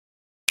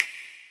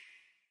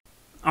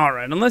All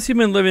right, unless you've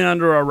been living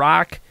under a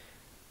rock,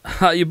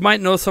 you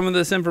might know some of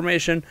this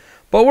information,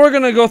 but we're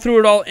going to go through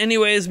it all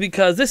anyways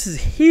because this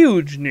is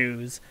huge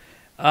news.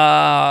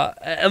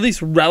 At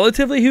least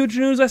relatively huge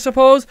news, I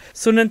suppose.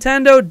 So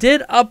Nintendo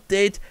did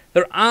update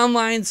their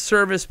online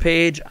service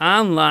page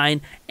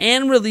online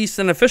and released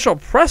an official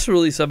press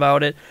release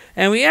about it.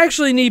 And we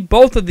actually need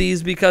both of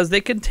these because they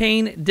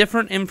contain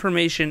different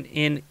information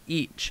in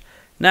each.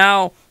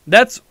 Now,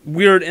 that's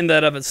weird in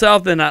that of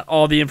itself that not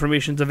all the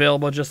information is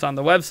available just on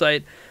the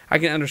website. I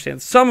can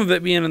understand some of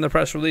it being in the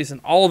press release and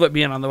all of it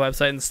being on the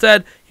website.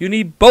 Instead, you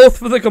need both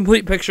for the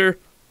complete picture.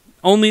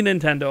 Only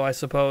Nintendo, I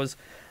suppose.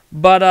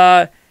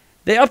 But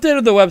they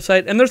updated the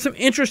website, and there's some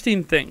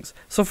interesting things.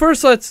 So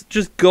first, let's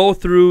just go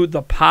through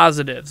the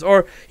positives.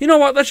 Or, you know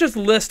what, let's just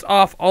list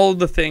off all of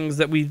the things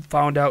that we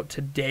found out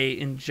today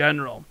in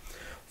general.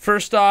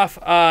 First off,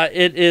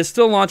 it is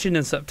still launching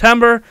in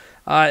September.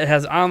 It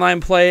has online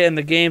play, and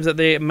the games that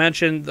they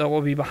mentioned that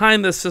will be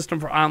behind this system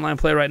for online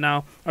play right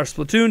now are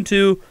Splatoon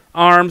 2,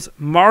 ARMS,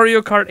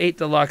 Mario Kart 8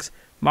 Deluxe,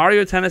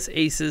 Mario Tennis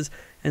Aces,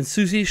 and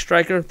Sushi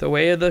Striker, The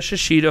Way of the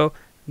Shishido.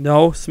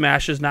 No,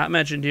 Smash is not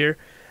mentioned here.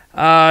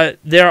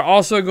 They're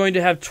also going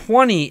to have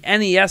 20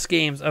 NES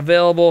games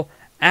available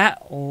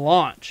at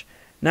launch.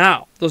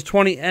 Now, those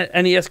 20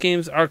 NES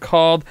games are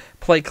called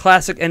Play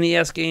Classic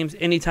NES Games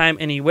Anytime,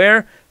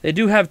 Anywhere. They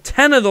do have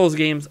 10 of those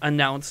games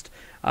announced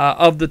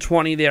of the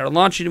 20 they are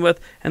launching with,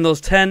 and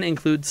those 10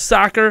 include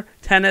Soccer,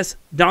 Tennis,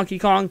 Donkey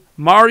Kong,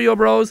 Mario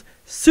Bros.,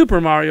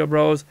 Super Mario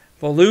Bros.,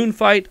 Balloon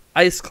Fight,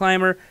 Ice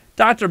Climber,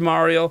 Dr.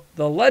 Mario,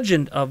 The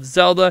Legend of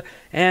Zelda,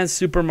 and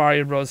Super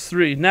Mario Bros.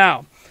 3.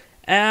 Now,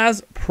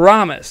 as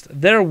promised,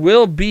 there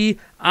will be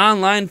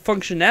online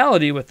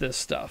functionality with this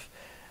stuff.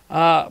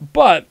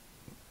 But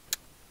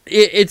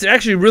it's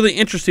actually really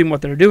interesting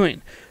what they're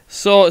doing.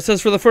 So it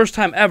says for the first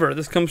time ever,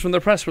 this comes from the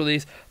press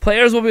release,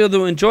 players will be able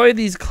to enjoy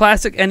these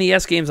classic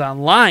NES games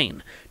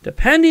online.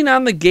 Depending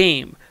on the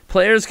game,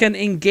 players can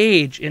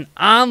engage in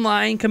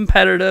online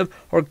competitive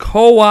or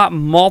co-op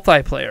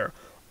multiplayer,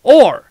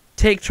 or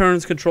take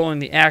turns controlling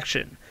the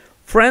action.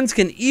 Friends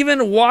can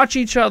even watch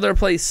each other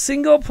play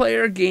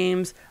single-player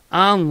games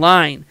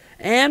online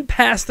and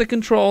pass the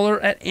controller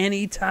at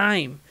any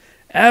time.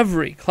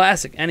 Every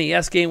classic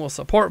NES game will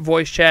support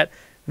voice chat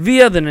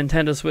via the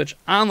Nintendo Switch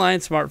online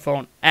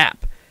smartphone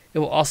app. It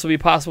will also be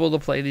possible to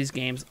play these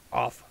games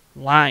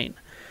offline.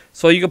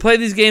 So you can play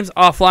these games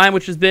offline,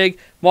 which is big.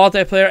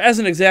 Multiplayer, as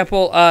an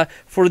example,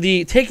 for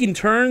the taking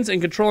turns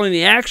and controlling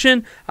the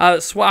action,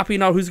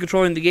 swapping out who's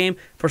controlling the game.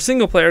 For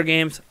single-player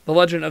games, The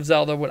Legend of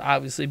Zelda would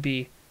obviously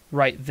be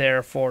right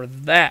there for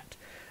that.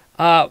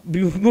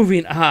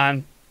 Moving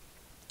on,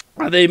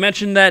 they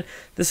mentioned that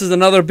this is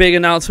another big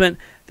announcement,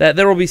 that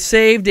there will be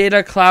save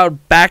data cloud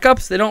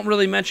backups. They don't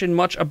really mention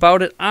much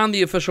about it on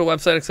the official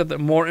website, except that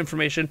more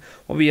information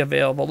will be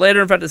available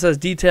later. In fact, it says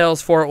details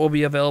for it will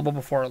be available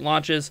before it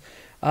launches.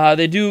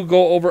 They do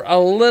go over a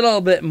little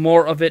bit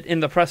more of it in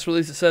the press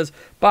release. It says,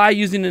 by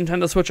using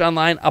Nintendo Switch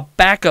Online, a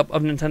backup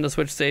of Nintendo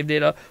Switch save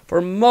data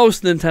for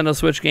most Nintendo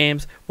Switch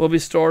games will be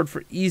stored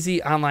for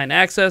easy online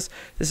access.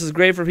 This is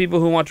great for people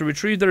who want to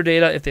retrieve their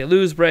data if they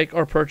lose, break,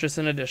 or purchase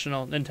an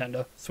additional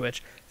Nintendo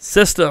Switch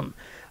system.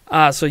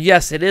 So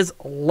yes, it is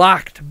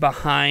locked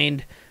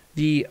behind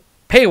the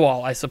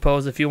paywall, I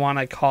suppose, if you want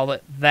to call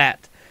it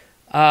that.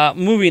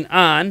 Moving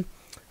on,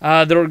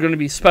 there are going to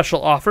be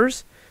special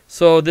offers.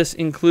 So this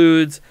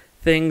includes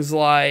things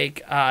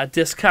like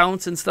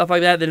discounts and stuff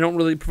like that. They don't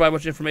really provide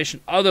much information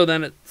other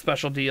than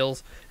special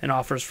deals and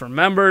offers for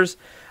members.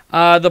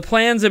 The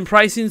plans and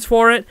pricings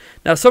for it.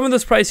 Now, some of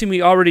this pricing we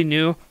already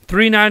knew.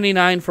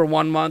 $3.99 for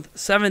 1 month,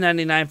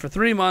 $7.99 for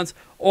 3 months,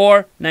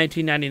 or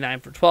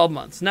 $19.99 for 12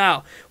 months.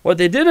 Now, what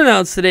they did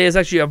announce today is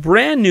actually a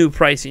brand new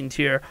pricing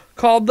tier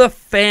called the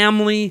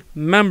Family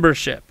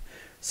Membership.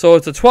 So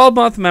it's a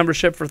 12-month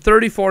membership for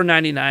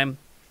 $34.99.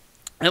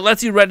 It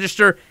lets you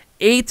register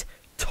 8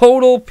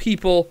 total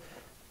people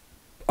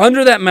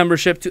under that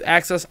membership to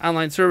access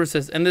online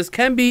services. And this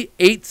can be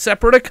 8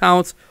 separate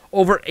accounts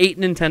over 8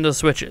 Nintendo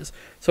Switches.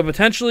 So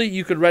potentially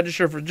you could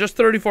register for just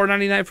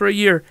 $34.99 for a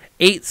year,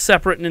 8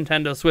 separate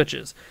Nintendo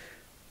Switches.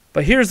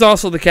 But here's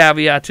also the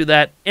caveat to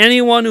that.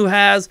 Anyone who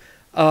has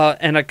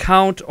an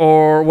account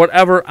or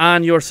whatever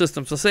on your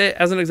system. So say,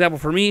 as an example,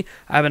 for me,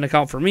 I have an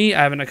account for me,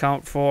 I have an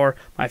account for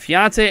my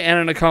fiance, and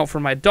an account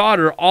for my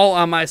daughter, all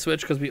on my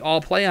Switch because we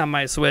all play on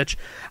my Switch.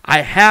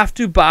 I have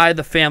to buy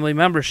the family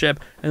membership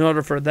in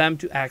order for them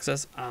to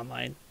access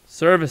online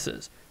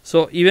services.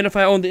 So even if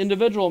I own the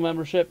individual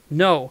membership,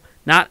 no,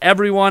 not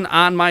everyone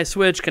on my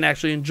Switch can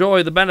actually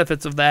enjoy the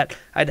benefits of that.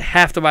 I'd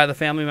have to buy the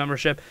family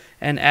membership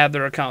and add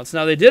their accounts.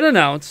 Now, they did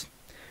announce,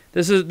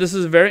 this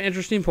is a very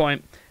interesting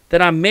point,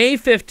 that on May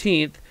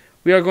 15th,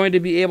 we are going to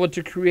be able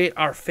to create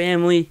our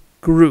family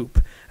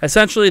group.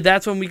 Essentially,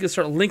 that's when we can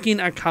start linking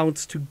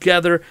accounts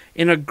together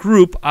in a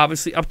group,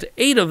 obviously up to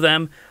 8 of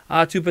them,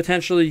 to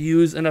potentially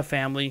use in a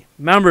family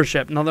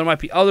membership. Now, there might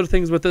be other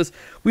things with this.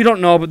 We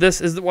don't know, but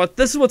this is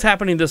what's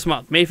happening this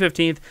month, May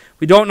 15th.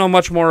 We don't know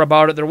much more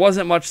about it. There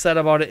wasn't much said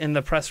about it in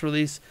the press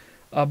release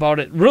about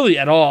it really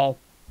at all.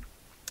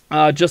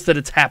 just that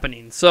it's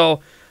happening.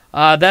 So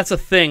that's a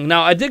thing.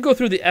 Now, I did go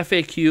through the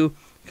FAQ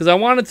because I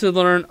wanted to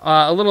learn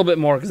a little bit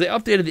more, because they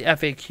updated the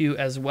FAQ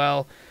as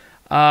well.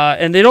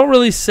 And they don't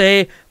really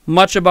say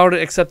much about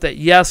it, except that,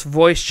 yes,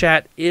 voice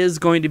chat is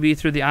going to be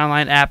through the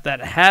online app.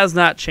 That has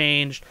not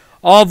changed.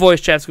 All voice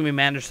chat's going to be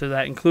managed through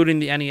that, including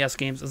the NES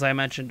games, as I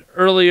mentioned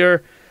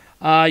earlier.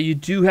 You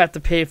do have to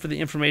pay for the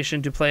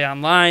information to play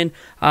online.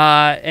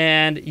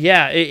 And,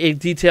 yeah, it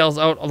details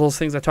out all those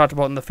things I talked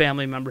about in the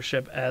family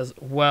membership as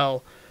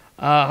well.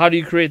 How do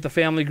you create the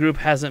family group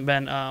hasn't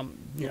been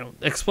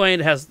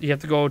explained. You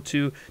have to go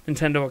to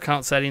Nintendo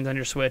account settings on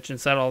your Switch and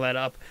set all that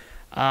up.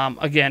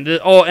 Again,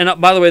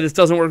 and by the way, this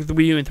doesn't work with the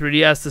Wii U and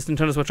 3DS. This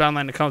Nintendo Switch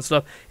Online account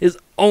stuff is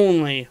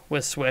only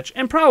with Switch,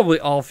 and probably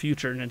all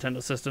future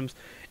Nintendo systems,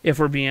 if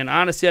we're being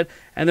honest yet.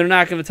 And they're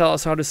not going to tell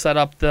us how to set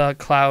up the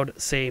cloud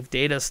save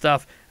data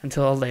stuff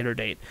until a later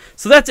date.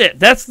 So that's it.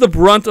 That's the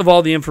brunt of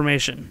all the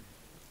information.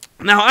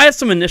 Now, I have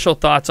some initial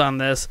thoughts on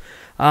this.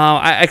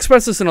 I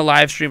expressed this in a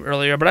live stream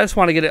earlier, but I just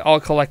want to get it all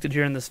collected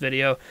here in this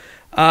video.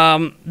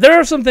 There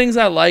are some things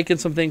I like and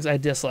some things I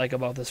dislike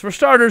about this. For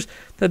starters,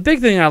 the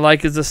big thing I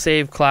like is the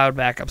save cloud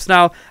backups.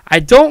 Now, I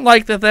don't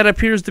like that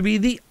appears to be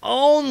the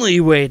only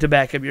way to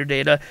back up your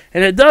data,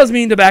 and it does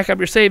mean to back up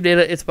your save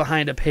data, it's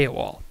behind a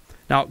paywall.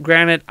 Now,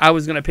 granted, I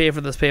was going to pay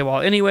for this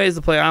paywall anyways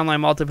to play online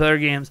multiplayer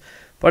games,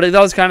 but it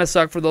does kind of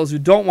suck for those who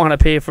don't want to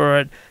pay for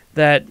it,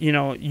 that,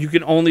 you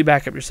can only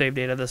back up your save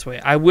data this way.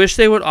 I wish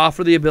they would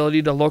offer the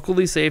ability to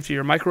locally save to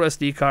your micro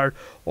SD card,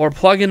 or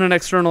plug in an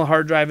external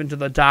hard drive into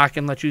the dock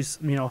and let you,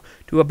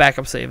 do a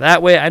backup save.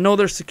 That way, I know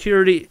there's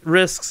security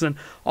risks and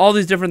all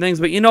these different things,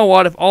 but you know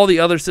what? If all the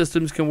other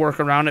systems can work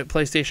around it,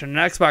 PlayStation and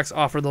Xbox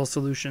offer those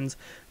solutions,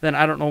 then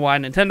I don't know why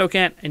Nintendo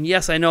can't. And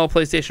yes, I know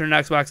PlayStation and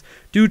Xbox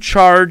do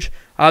charge.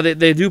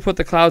 They do put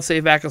the cloud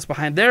save backups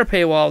behind their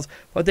paywalls,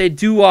 but they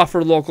do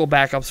offer local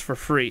backups for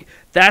free.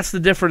 That's the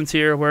difference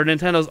here, where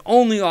Nintendo's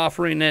only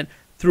offering it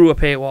through a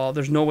paywall.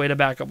 There's no way to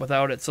back up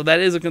without it. So that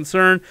is a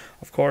concern.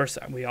 Of course,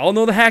 we all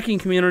know the hacking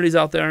community's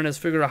out there and has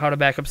figured out how to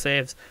back up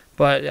saves,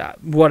 but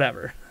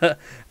whatever.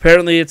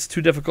 Apparently, it's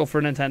too difficult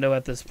for Nintendo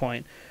at this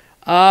point.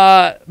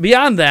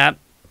 Beyond that,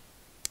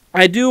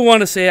 I do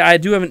want to say I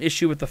do have an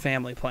issue with the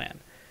family plan.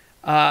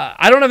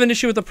 I don't have an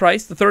issue with the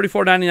price, the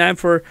 $34.99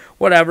 for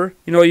whatever.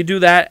 You do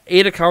that,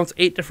 8 accounts,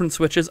 8 different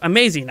Switches.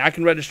 Amazing. I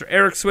can register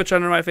Eric's Switch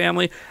under my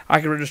family. I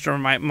can register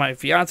my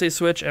fiance's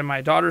Switch and my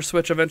daughter's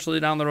Switch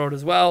eventually down the road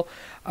as well.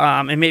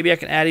 And maybe I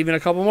can add even a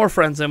couple more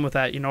friends in with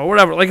that,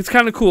 whatever. Like, it's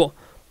kind of cool.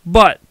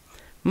 But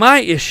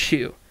my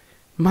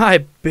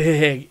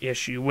big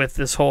issue with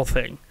this whole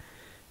thing,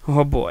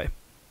 oh boy,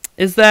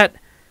 is that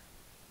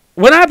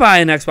when I buy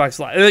an Xbox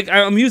Live, like,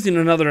 I'm using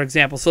another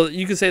example, so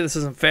you can say this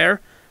isn't fair,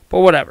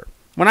 but whatever.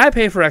 When I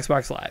pay for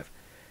Xbox Live,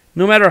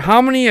 no matter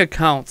how many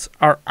accounts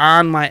are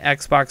on my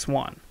Xbox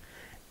One,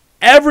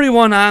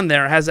 everyone on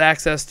there has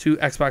access to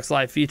Xbox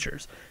Live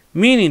features,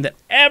 meaning that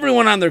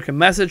everyone on there can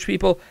message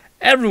people,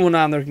 everyone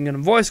on there can get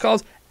voice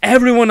calls,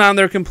 everyone on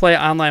there can play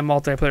online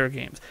multiplayer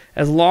games,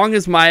 as long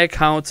as my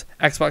account,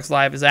 Xbox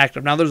Live, is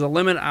active. Now, there's a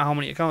limit on how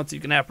many accounts you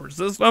can have per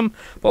system,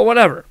 but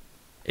whatever.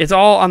 It's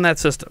all on that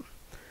system.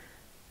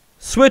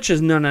 Switch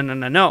is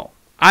no.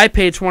 I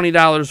pay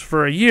 $20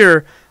 for a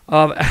year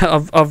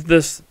of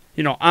this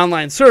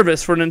online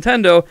service for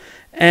Nintendo,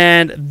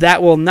 and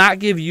that will not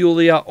give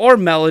Yulia or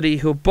Melody,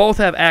 who both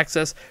have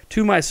access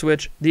to my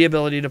Switch, the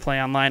ability to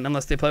play online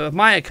unless they play with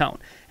my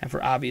account. And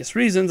for obvious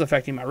reasons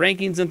affecting my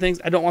rankings and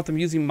things, I don't want them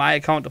using my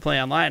account to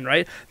play online,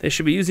 right? They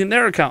should be using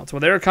their accounts.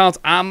 Well, their accounts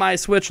on my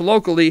Switch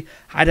locally,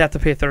 I'd have to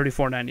pay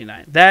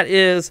 $34.99. That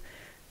is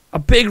a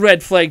big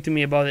red flag to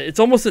me about it. It's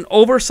almost an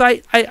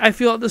oversight, I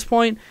feel, at this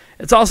point.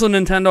 It's also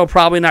Nintendo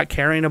probably not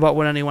caring about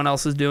what anyone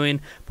else is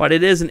doing, but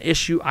it is an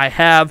issue I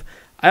have.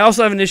 I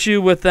also have an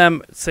issue with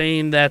them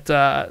saying that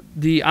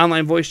the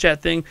online voice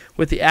chat thing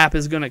with the app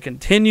is going to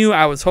continue.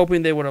 I was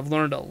hoping they would have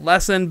learned a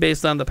lesson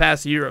based on the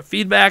past year of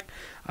feedback.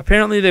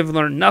 Apparently, they've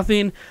learned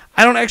nothing.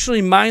 I don't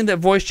actually mind that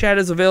voice chat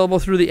is available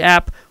through the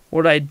app.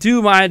 What I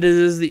do mind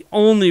is the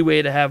only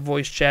way to have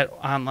voice chat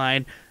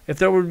online. If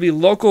there would be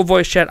local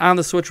voice chat on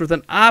the Switch with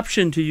an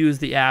option to use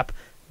the app,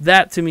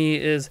 that to me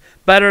is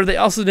better. They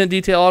also didn't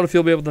detail out if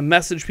you'll be able to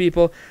message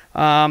people.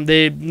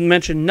 They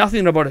mentioned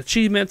nothing about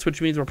achievements,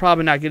 which means we're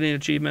probably not getting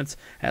achievements,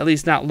 at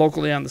least not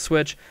locally on the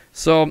Switch.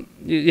 So,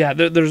 yeah,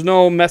 there's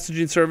no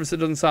messaging service, it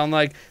doesn't sound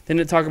like. They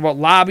didn't talk about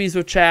lobbies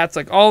with chats.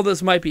 Like, all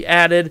this might be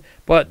added,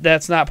 but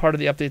that's not part of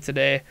the update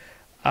today.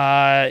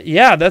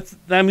 Yeah,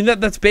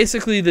 that's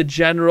basically the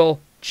general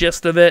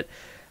gist of it.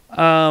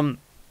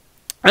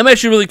 I'm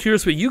actually really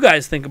curious what you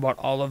guys think about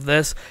all of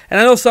this. And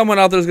I know someone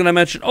out there is going to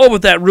mention,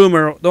 but that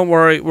rumor, don't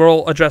worry,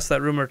 we'll address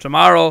that rumor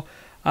tomorrow.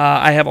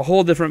 I have a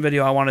whole different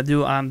video I want to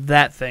do on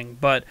that thing.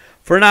 But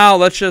for now,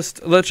 let's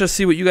just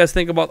see what you guys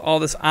think about all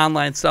this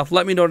online stuff.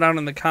 Let me know down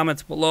in the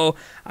comments below.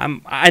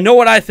 I know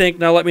what I think.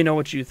 Now let me know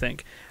what you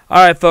think.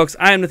 All right, folks,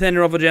 I am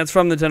Nathaniel Jans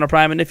from Nintendo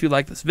Prime, and if you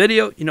like this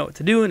video, you know what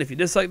to do. And if you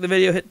dislike the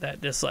video, hit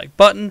that dislike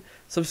button.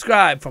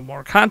 Subscribe for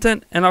more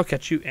content, and I'll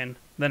catch you in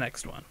the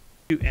next one.